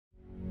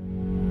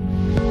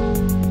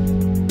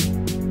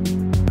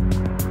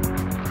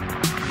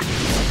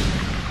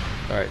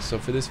Alright, so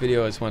for this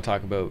video I just want to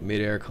talk about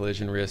mid-air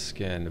collision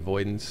risk and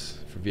avoidance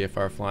for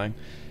VFR flying,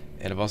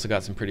 and I've also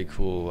got some pretty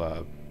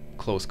cool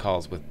close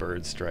calls with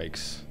bird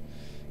strikes,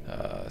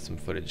 some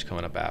footage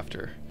coming up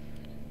after.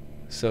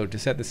 So to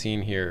set the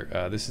scene here,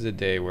 this is a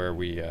day where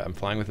I'm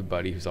flying with a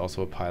buddy who's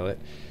also a pilot.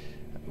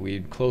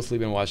 We'd closely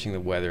been watching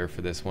the weather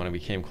for this one, and we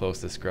came close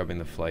to scrubbing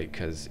the flight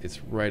because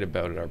it's right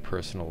about at our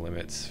personal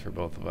limits for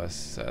both of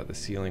us. The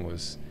ceiling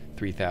was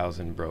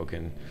 3,000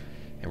 broken,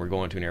 and we're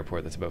going to an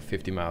airport that's about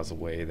 50 miles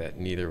away that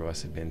neither of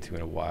us had been to in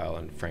a while,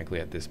 and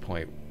frankly at this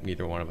point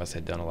neither one of us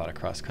had done a lot of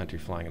cross-country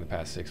flying in the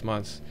past 6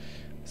 months,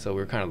 so we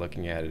were kind of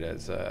looking at it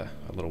as a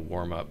little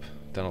warm-up.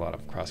 Done a lot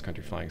of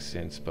cross-country flying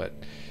since, but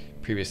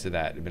previous to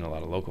that it had been a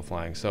lot of local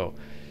flying, so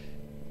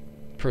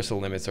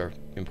personal limits are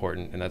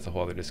important, and that's a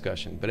whole other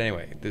discussion. But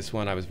anyway, this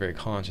one I was very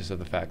conscious of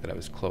the fact that I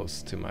was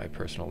close to my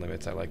personal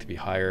limits. I like to be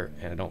higher,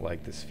 and I don't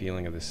like this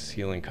feeling of the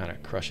ceiling kind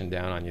of crushing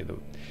down on you. The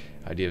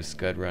idea of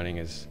scud running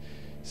is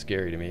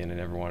scary to me, and I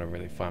never want to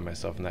really find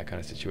myself in that kind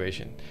of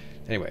situation.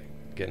 Anyway,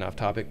 getting off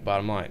topic,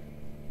 bottom line.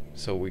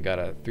 So we got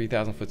a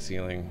 3,000 foot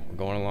ceiling, we're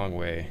going a long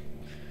way.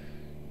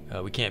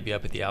 We can't be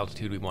up at the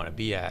altitude we want to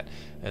be at.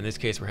 In this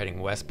case we're heading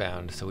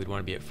westbound, so we'd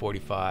want to be at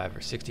 45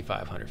 or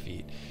 6,500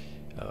 feet.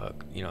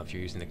 You know, if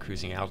you're using the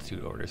cruising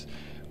altitude orders,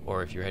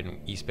 or if you're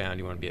heading eastbound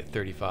you want to be at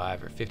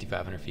 35 or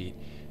 5,500 feet,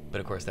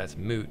 but of course that's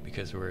moot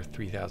because we're a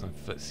 3,000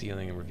 foot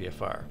ceiling and we're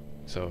VFR.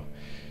 So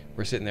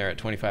we're sitting there at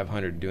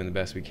 2,500 doing the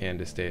best we can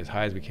to stay as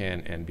high as we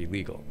can and be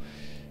legal.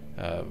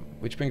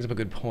 Which brings up a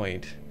good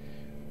point.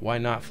 Why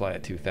not fly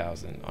at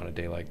 2,000 on a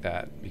day like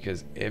that?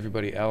 Because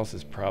everybody else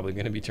is probably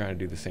going to be trying to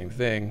do the same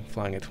thing,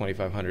 flying at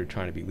 2,500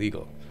 trying to be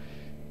legal.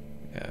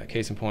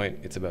 Case in point,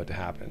 it's about to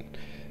happen.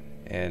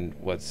 And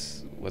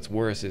what's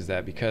worse is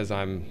that because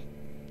I'm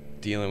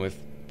dealing with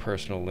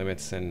personal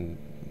limits and,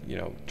 you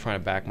know, trying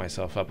to back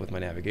myself up with my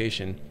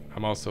navigation,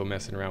 I'm also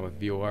messing around with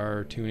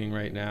VOR tuning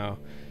right now,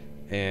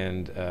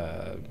 and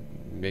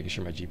making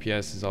sure my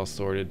GPS is all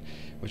sorted,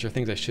 which are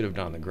things I should have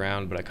done on the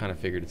ground, but I kind of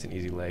figured it's an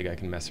easy leg. I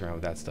can mess around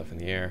with that stuff in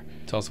the air.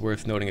 It's also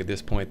worth noting at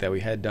this point that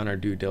we had done our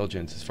due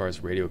diligence as far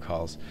as radio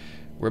calls.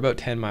 We're about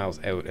 10 miles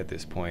out at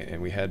this point,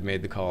 and we had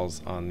made the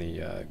calls on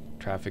the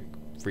traffic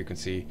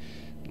frequency,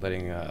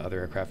 letting other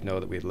aircraft know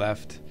that we had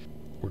left.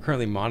 We're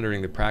currently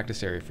monitoring the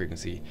practice area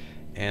frequency,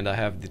 and I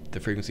have the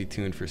frequency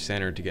tuned for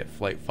center to get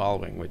flight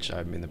following, which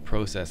I'm in the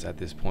process at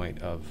this point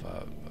of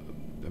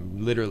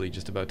I'm literally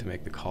just about to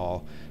make the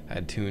call. I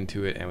had tuned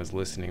to it and was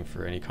listening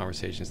for any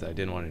conversations that I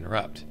didn't want to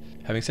interrupt.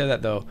 Having said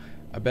that though,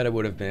 I bet I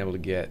would have been able to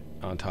get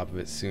on top of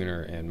it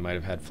sooner and might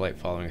have had flight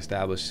following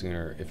established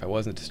sooner if I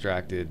wasn't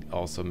distracted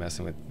also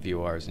messing with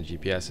VORs and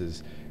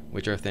GPSs,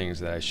 which are things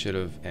that I should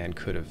have and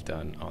could have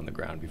done on the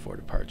ground before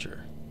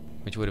departure,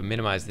 which would have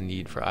minimized the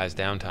need for eyes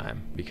down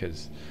time,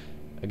 because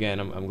again,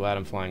 I'm glad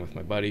I'm flying with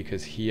my buddy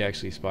because he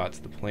actually spots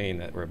the plane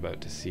that we're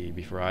about to see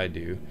before I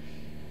do.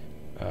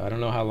 I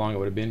don't know how long it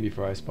would have been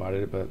before I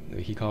spotted it, but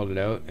he called it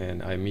out,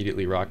 and I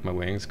immediately rocked my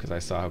wings because I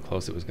saw how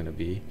close it was going to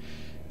be.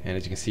 And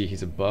as you can see,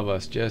 he's above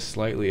us just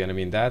slightly, and I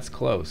mean that's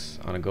close.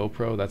 On a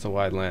GoPro, that's a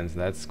wide lens.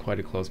 That's quite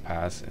a close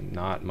pass and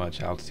not much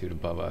altitude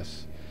above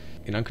us.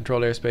 In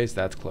uncontrolled airspace,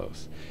 that's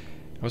close.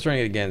 I was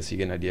running it again so you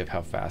get an idea of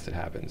how fast it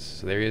happens.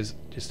 So there he is,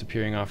 just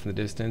appearing off in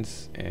the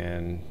distance,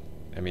 and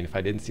I mean if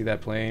I didn't see that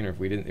plane, or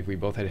if we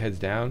both had heads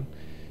down,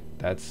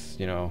 that's,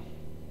 you know,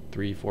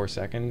 3-4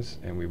 seconds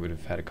and we would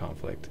have had a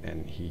conflict,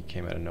 and he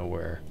came out of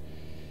nowhere.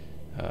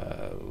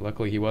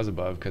 Luckily he was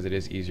above, because it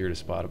is easier to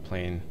spot a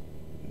plane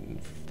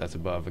that's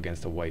above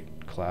against a white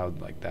cloud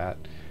like that.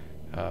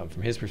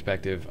 From his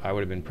perspective, I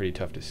would have been pretty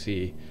tough to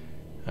see.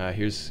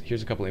 Here's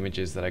a couple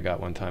images that I got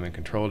one time in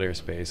controlled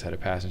airspace. I had a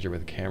passenger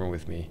with a camera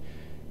with me,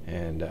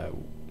 and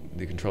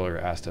the controller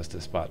asked us to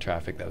spot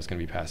traffic that was going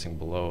to be passing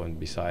below and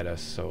beside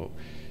us, so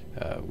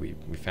we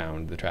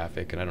found the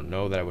traffic, and I don't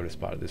know that I would have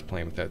spotted this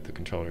plane without the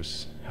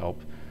controller's help.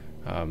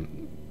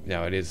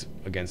 Now it is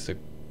against a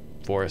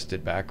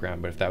forested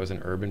background, but if that was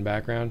an urban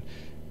background,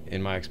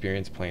 in my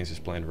experience planes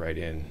just blend right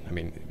in. I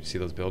mean, you see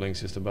those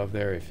buildings just above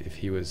there? If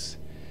he was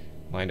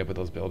lined up with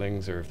those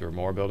buildings, or if there were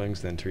more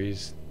buildings than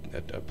trees,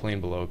 a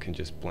plane below can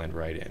just blend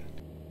right in.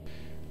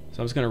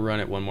 So I'm just going to run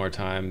it one more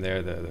time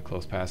there, the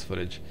close pass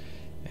footage,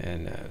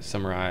 and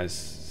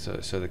summarize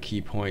so the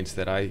key points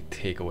that I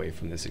take away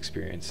from this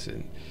experience.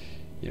 And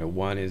you know,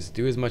 one is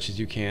do as much as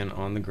you can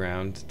on the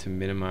ground to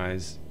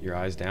minimize your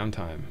eyes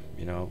downtime,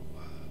 you know,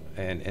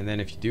 and then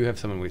if you do have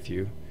someone with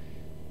you,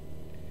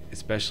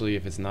 especially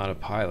if it's not a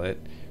pilot,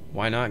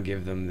 why not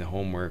give them the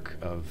homework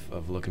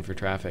of looking for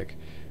traffic?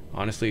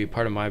 Honestly,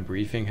 part of my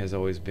briefing has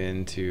always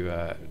been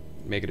to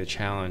make it a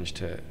challenge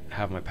to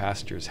have my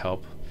passengers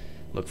help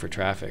look for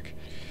traffic.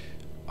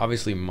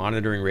 Obviously,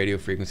 monitoring radio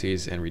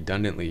frequencies and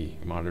redundantly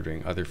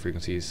monitoring other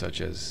frequencies such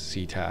as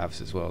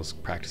CTAFs as well as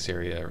practice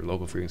area or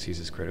local frequencies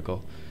is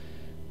critical.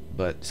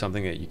 But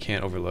something that you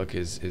can't overlook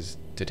is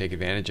to take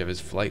advantage of is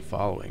flight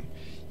following.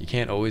 You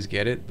can't always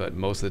get it, but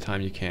most of the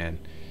time you can.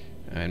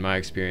 In my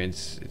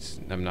experience,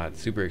 I'm not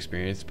super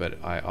experienced, but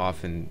I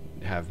often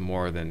have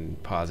more than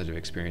positive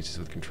experiences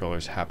with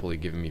controllers happily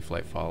giving me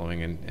flight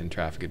following and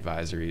traffic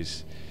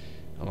advisories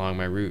along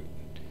my route.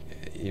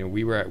 You know,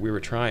 we were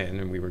trying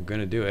and we were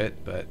going to do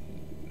it, but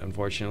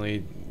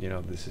unfortunately, you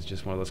know, this is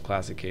just one of those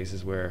classic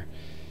cases where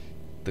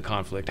the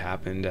conflict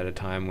happened at a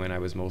time when I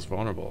was most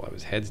vulnerable. I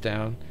was heads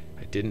down,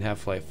 I didn't have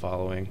flight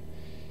following,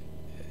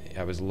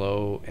 I was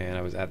low, and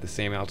I was at the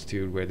same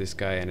altitude where this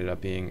guy ended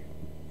up being.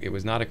 It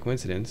was not a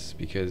coincidence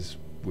because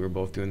we were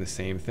both doing the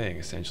same thing,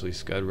 essentially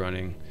scud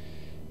running,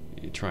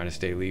 trying to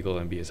stay legal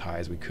and be as high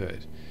as we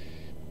could.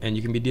 And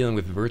you can be dealing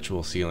with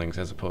virtual ceilings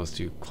as opposed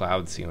to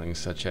cloud ceilings,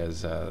 such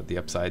as the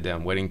upside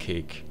down wedding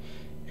cake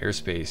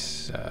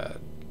airspace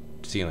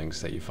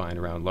ceilings that you find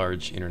around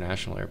large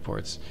international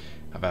airports.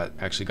 I've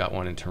actually got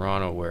one in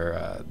Toronto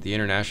where the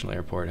international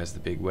airport has the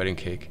big wedding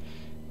cake.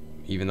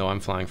 Even though I'm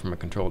flying from a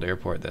controlled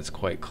airport that's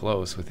quite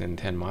close, within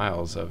 10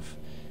 miles of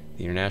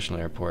the international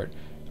airport,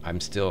 I'm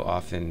still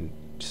often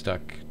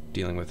stuck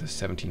dealing with a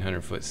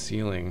 1,700 foot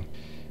ceiling.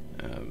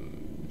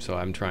 So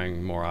I'm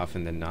trying more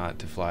often than not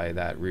to fly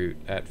that route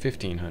at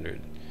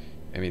 1,500.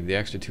 I mean, the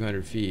extra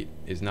 200 feet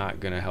is not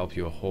going to help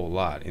you a whole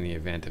lot in the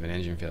event of an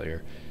engine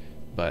failure,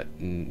 but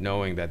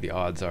knowing that the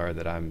odds are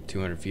that I'm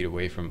 200 feet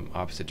away from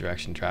opposite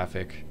direction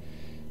traffic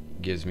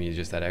gives me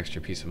just that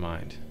extra peace of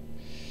mind.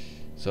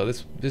 So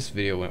this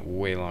video went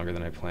way longer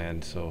than I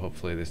planned, so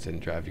hopefully this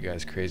didn't drive you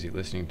guys crazy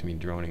listening to me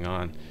droning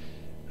on.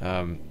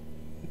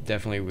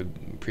 Definitely would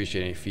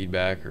appreciate any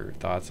feedback or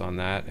thoughts on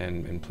that,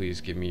 and please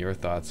give me your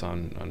thoughts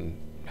on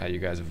how you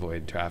guys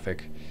avoid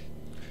traffic.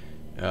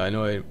 I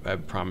know I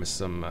promised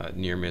some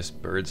near-miss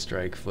bird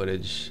strike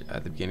footage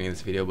at the beginning of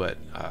this video, but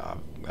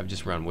I've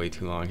just run way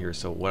too long here,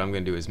 so what I'm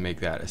going to do is make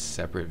that a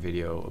separate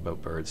video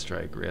about bird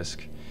strike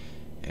risk,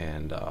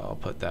 and I'll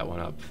put that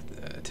one up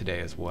today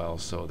as well,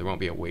 so there won't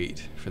be a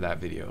wait for that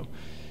video.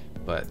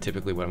 But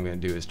typically what I'm going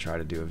to do is try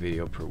to do a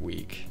video per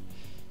week.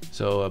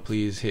 So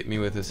please hit me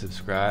with a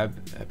subscribe.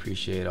 I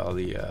appreciate all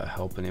the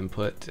help and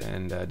input,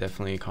 and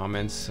definitely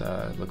comments.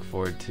 Look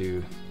forward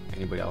to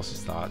anybody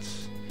else's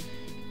thoughts.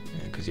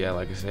 Because yeah,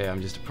 like I say,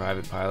 I'm just a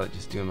private pilot,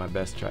 just doing my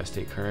best to try to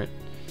stay current,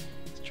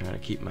 just trying to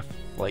keep my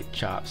flight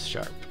chops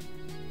sharp.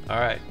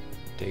 Alright,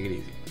 take it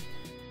easy.